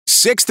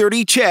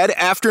6:30 CHED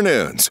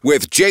Afternoons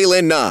with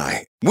Jaylen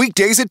Nye.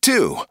 Weekdays at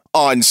 2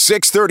 on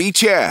 6:30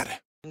 CHED.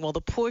 Well, the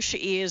push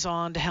is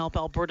on to help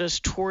Alberta's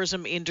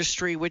tourism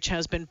industry, which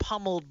has been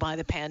pummeled by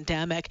the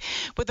pandemic.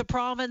 With the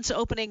province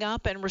opening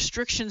up and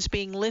restrictions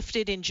being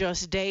lifted in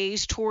just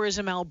days,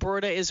 Tourism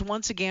Alberta is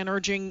once again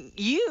urging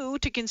you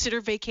to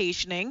consider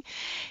vacationing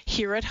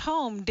here at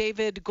home.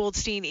 David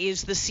Goldstein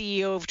is the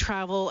CEO of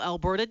Travel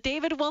Alberta.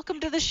 David,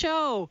 welcome to the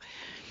show.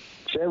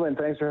 Jaylen,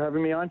 thanks for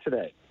having me on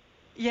today.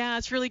 Yeah,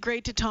 it's really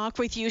great to talk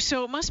with you.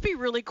 So it must be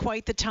really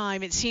quite the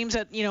time. It seems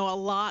that, a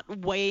lot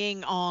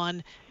weighing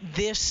on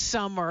this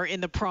summer in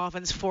the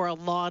province for a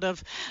lot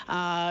of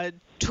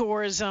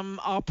tourism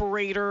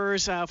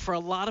operators, for a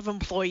lot of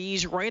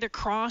employees right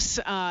across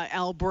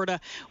Alberta.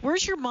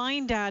 Where's your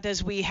mind at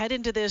as we head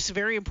into this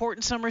very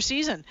important summer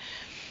season?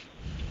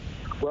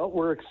 Well,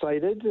 we're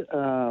excited.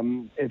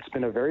 It's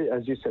been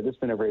as you said, it's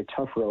been a very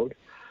tough road.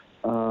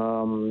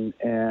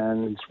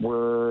 And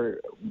we're...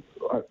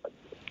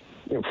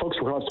 folks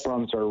across the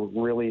province are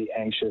really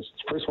anxious,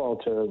 first of all,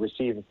 to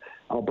receive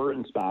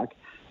Albertans back,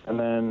 and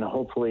then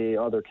hopefully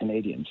other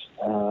Canadians.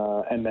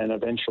 And then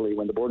eventually,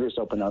 when the borders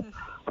open up,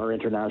 our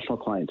international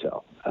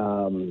clientele.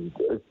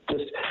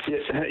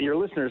 Your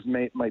listeners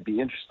might be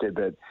interested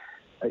that,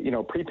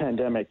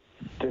 pre-pandemic,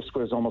 this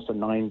was almost a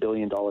 $9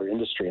 billion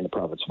industry in the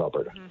province of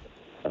Alberta.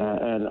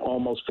 And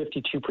almost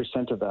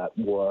 52% of that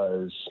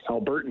was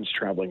Albertans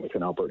traveling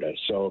within Alberta.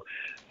 So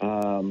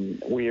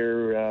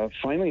we're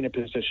finally in a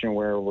position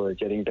where we're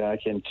getting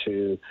back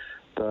into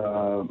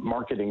the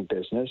marketing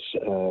business,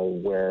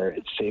 where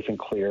it's safe and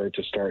clear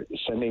to start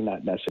sending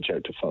that message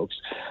out to folks.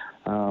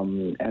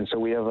 And so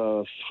we have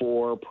a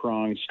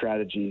 4-pronged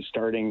strategy,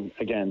 starting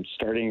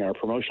our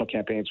promotional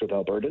campaigns with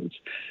Albertans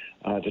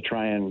to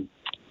try and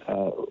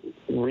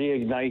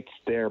reignite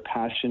their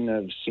passion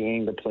of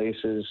seeing the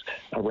places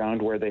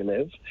around where they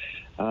live.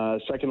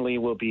 Secondly,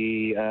 will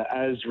be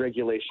as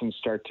regulations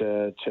start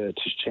to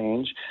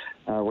change,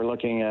 we're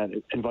looking at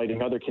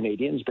inviting other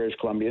Canadians, British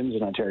Columbians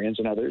and Ontarians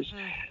and others.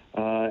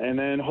 And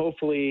then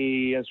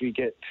hopefully, as we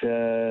get,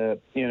 in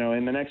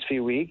the next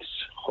few weeks,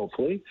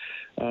 hopefully,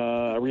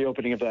 a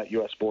reopening of that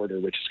U.S.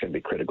 border, which is going to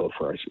be critical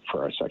for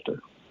our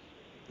sector.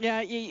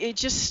 Yeah, it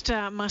just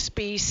must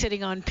be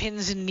sitting on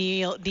pins and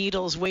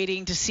needles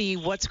waiting to see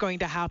what's going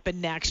to happen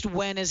next.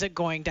 When is it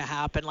going to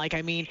happen?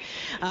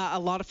 A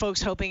lot of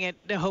folks hoping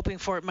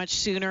for it much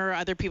sooner.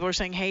 Other people are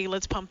saying, hey,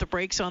 let's pump the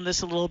brakes on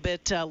this a little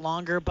bit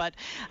longer. But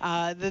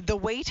the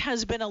wait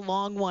has been a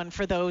long one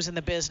for those in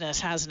the business,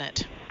 hasn't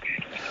it?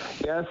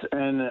 Yes,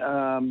 and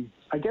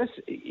I guess,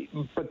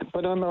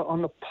 but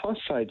on the plus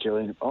side,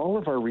 Jillian, all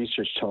of our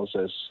research tells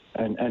us,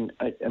 and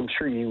I'm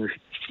sure you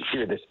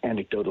hear this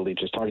anecdotally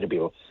just talking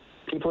to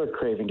people are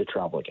craving to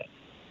travel again.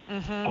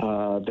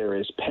 There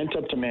is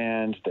pent-up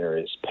demand. There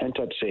is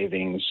pent-up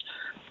savings.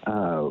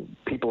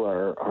 People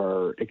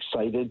are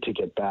excited to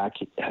get back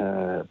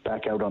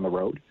out on the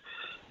road.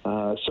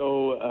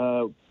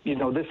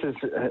 This is...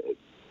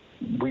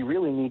 we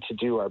really need to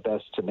do our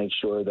best to make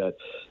sure that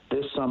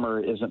this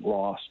summer isn't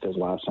lost as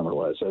last summer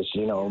was. As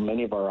you know,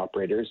 many of our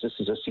operators, this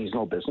is a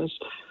seasonal business.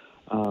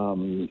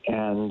 And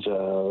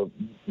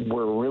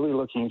we're really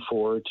looking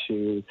forward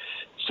to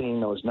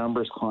seeing those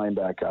numbers climb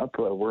back up.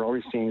 We're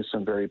already seeing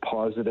some very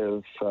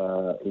positive,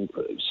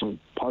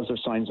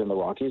 signs in the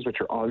Rockies,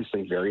 which are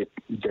obviously very,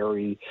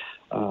 very,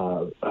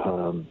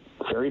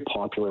 very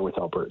popular with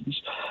Albertans.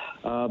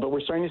 But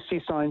we're starting to see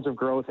signs of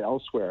growth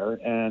elsewhere.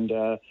 And,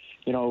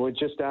 would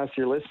just ask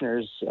your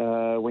listeners,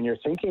 when you're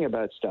thinking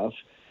about stuff,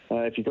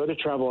 if you go to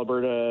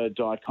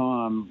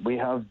travelalberta.com, we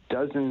have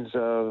dozens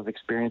of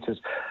experiences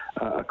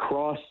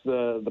across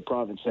the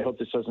province. I hope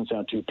this doesn't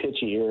sound too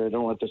pitchy, or I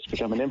don't want this to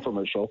become an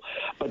infomercial,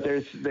 but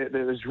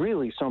there's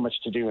really so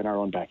much to do in our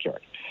own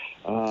backyard.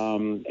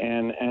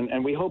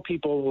 And we hope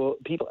people,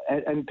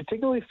 and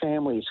particularly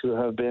families who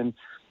have been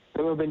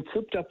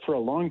cooped up for a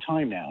long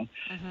time now,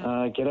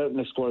 get out and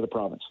explore the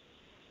province.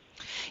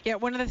 Yeah,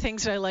 one of the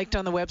things that I liked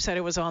on the website,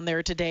 it was on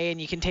there today, and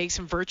you can take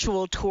some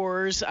virtual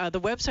tours. The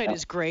website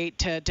is great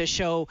to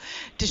show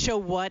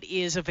what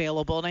is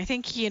available. And I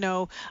think,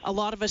 a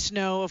lot of us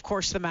know, of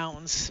course, the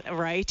mountains,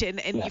 right? And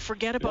you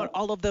forget about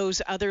all of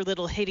those other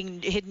little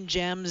hidden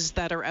gems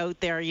that are out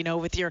there,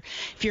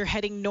 if you're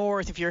heading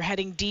north, if you're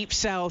heading deep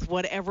south,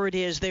 whatever it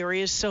is, there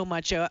is so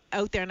much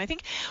out there. And I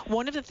think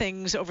one of the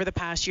things over the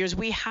past years,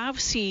 we have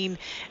seen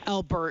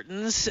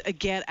Albertans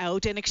get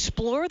out and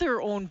explore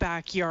their own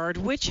backyard,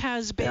 which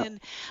has been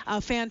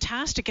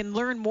fantastic, and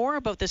learn more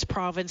about this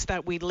province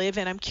that we live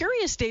in. I'm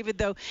curious, David,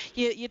 though,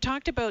 you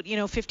talked about,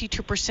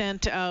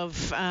 52%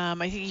 of, I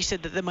think you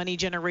said that the money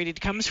generated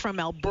comes from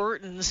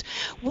Albertans.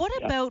 What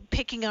about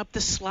picking up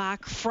the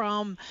slack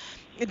from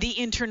the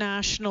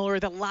international, or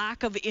the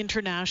lack of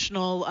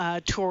international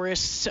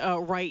tourists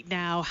right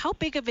now? How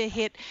big of a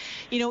hit,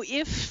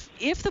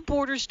 if the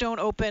borders don't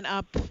open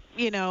up,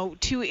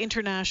 to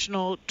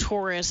international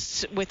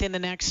tourists within the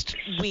next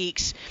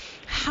weeks,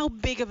 how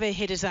big of a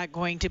hit is that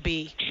going to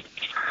be?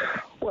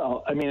 Well,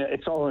 Well, I mean,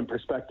 it's all in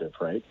perspective,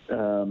 right?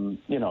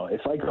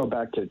 If I go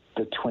back to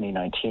the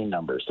 2019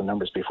 numbers, the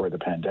numbers before the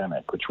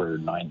pandemic, which were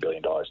 $9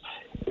 billion,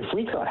 if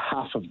we got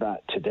half of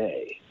that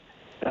today,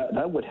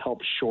 that would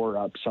help shore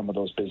up some of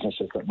those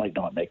businesses that might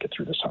not make it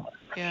through the summer.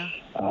 Yeah.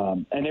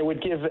 And it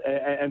would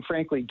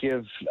frankly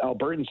give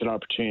Albertans an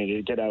opportunity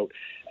to get out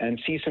and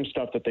see some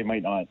stuff that they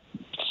might not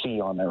see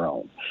on their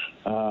own.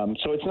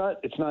 So it's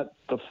not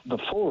the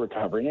full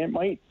recovery. And it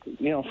might,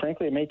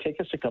 frankly, it may take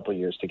us a couple of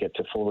years to get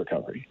to full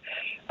recovery.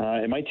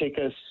 It might take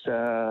us,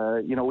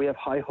 we have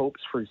high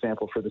hopes, for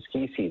example, for the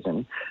ski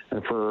season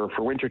and for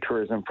winter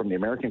tourism from the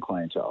American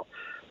clientele.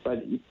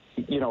 But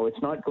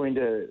it's not going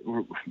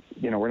to,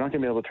 we're not going to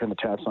be able to turn the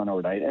taps on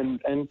overnight.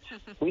 And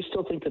we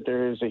still think that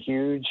there is a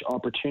huge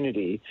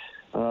opportunity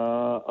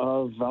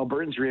of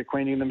Albertans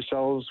reacquainting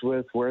themselves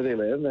with where they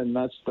live. And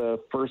that's the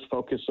first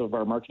focus of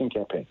our marketing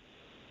campaign.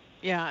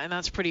 Yeah, and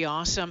that's pretty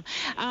awesome.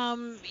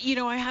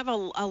 I have a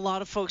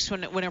lot of folks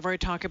whenever I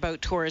talk about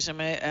tourism,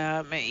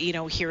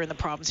 here in the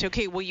province, say,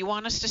 okay, well, you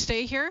want us to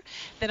stay here?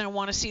 Then I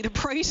want to see the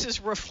prices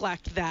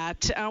reflect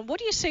that. What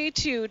do you say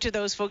to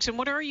those folks, and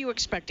what are you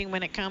expecting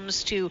when it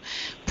comes to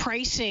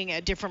pricing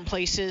at different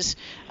places?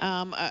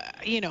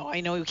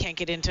 I know you can't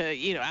get into,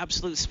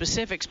 absolute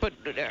specifics, but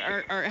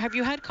have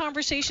you had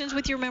conversations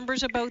with your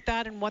members about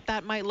that and what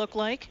that might look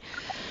like?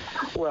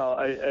 Well,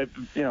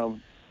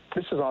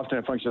 this is often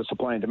a function of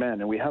supply and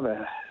demand, and we have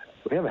a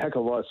heck of a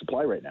lot of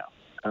supply right now.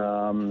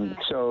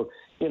 So,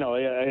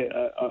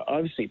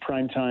 obviously,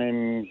 prime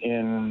time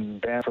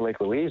in Banff or Lake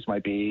Louise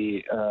might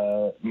be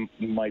a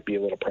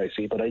little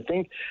pricey, but I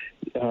think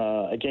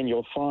again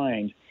you'll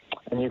find,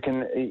 and you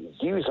can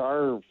use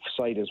our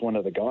site as one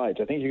of the guides.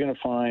 I think you're going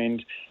to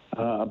find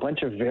a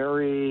bunch of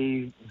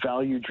very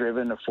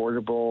value-driven,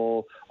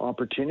 affordable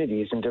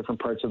opportunities in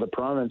different parts of the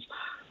province,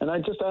 and I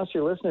just ask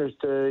your listeners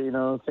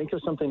to think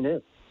of something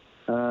new.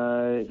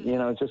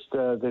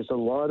 There's a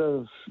lot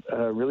of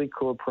really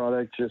cool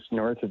product just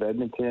north of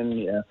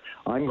Edmonton.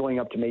 I'm going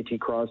up to Métis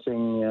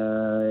Crossing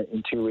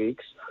in 2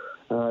 weeks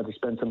to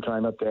spend some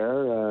time up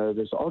there.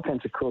 There's all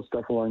kinds of cool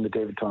stuff along the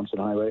David Thompson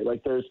Highway.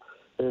 Like there's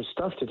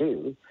stuff to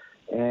do,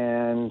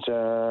 and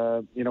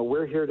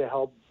we're here to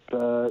help.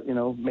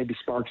 Maybe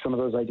spark some of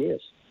those ideas.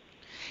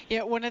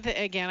 Yeah,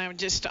 I'm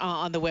just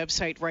on the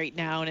website right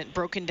now, and it's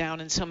broken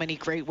down in so many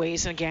great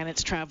ways. And again,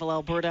 it's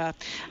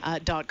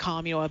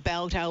travelalberta.com,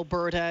 about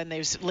Alberta, and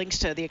there's links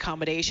to the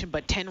accommodation,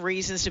 but 10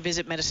 reasons to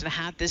visit Medicine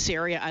Hat, this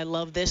area. I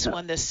love this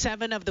one, the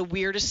 7 of the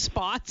weirdest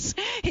spots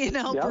in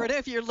Alberta,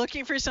 if you're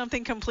looking for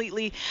something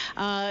completely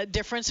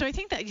different. So I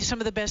think that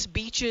some of the best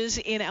beaches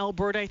in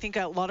Alberta, I think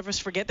a lot of us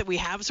forget that we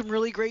have some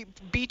really great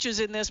beaches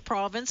in this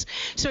province.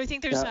 So I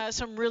think there's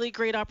some really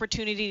great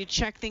opportunity to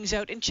check things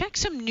out and check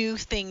some new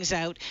things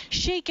out.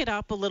 Shake it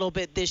up a little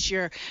bit this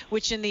year,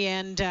 which in the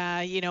end,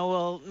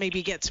 will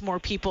maybe get some more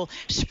people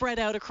spread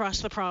out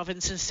across the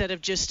province instead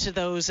of just to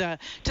those,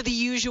 to the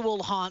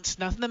usual haunts.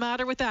 Nothing the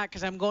matter with that,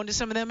 because I'm going to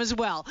some of them as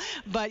well.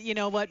 But you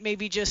know what?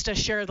 Maybe just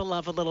share the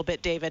love a little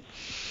bit, David.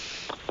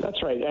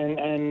 That's right.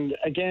 And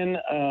again,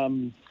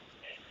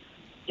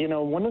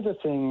 one of the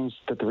things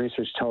that the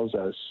research tells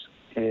us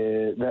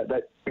is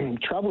that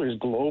travelers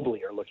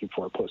globally are looking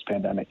for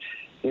post-pandemic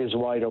is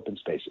wide open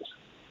spaces.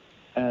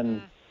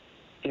 And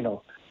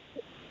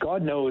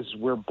God knows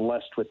we're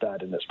blessed with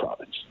that in this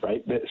province,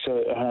 right?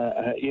 So,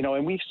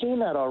 and we've seen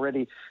that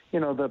already.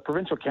 The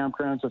provincial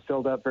campgrounds have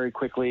filled up very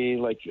quickly.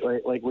 Like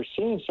we're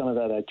seeing some of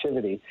that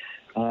activity.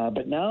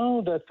 But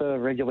now that the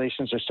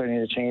regulations are starting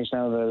to change,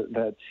 now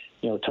that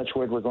touch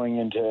wood, we're going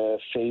into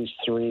phase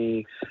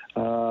 3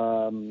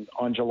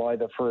 on July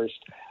the 1st.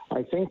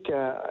 I think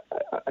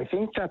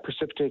that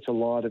precipitates a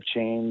lot of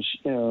change.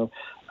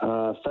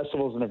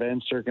 Festivals and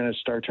events are going to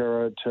start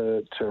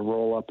to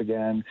roll up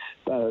again.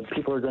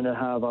 People are going to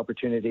have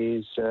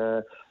opportunities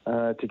to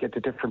get to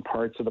different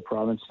parts of the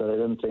province that I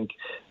didn't think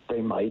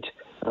they might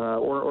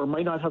or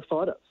might not have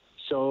thought of.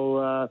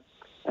 So,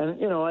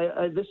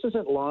 this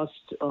isn't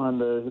lost on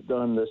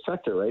the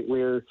sector, right?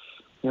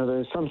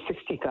 There's some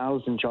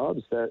 60,000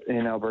 jobs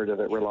in Alberta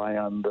that rely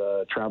on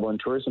the travel and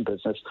tourism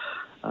business,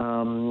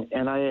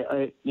 and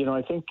I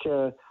think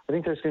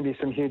there's going to be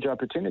some huge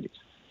opportunities.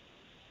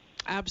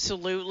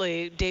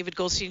 Absolutely. David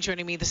Goldstein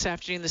joining me this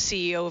afternoon, the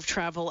CEO of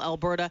Travel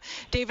Alberta.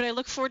 David, I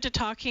look forward to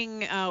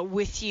talking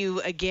with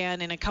you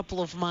again in a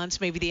couple of months,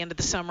 maybe the end of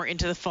the summer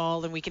into the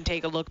fall, and we can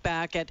take a look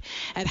back at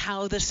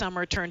how the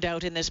summer turned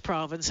out in this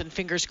province, and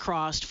fingers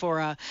crossed for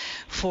a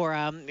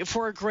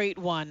great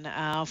one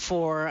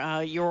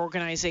for your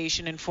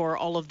organization and for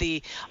all of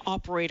the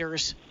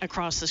operators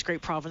across this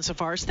great province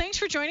of ours. Thanks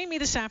for joining me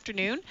this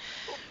afternoon.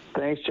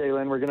 Thanks,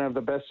 Jalen. We're going to have the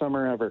best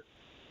summer ever.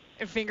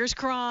 Fingers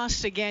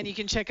crossed. Again, you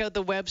can check out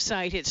the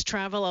website. It's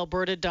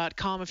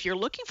travelalberta.com if you're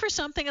looking for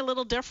something a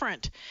little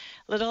different,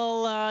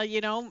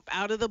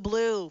 out of the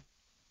blue.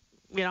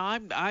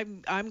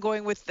 I'm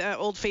going with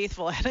Old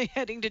Faithful,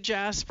 heading to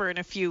Jasper in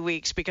a few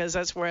weeks because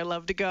that's where I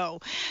love to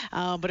go.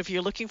 But if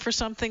you're looking for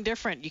something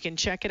different, you can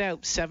check it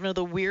out. 7 of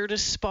the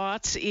weirdest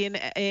spots in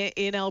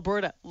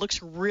Alberta.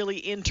 Looks really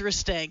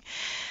interesting.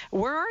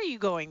 Where are you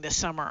going this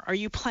summer? Are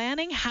you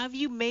planning? Have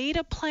you made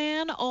a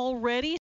plan already?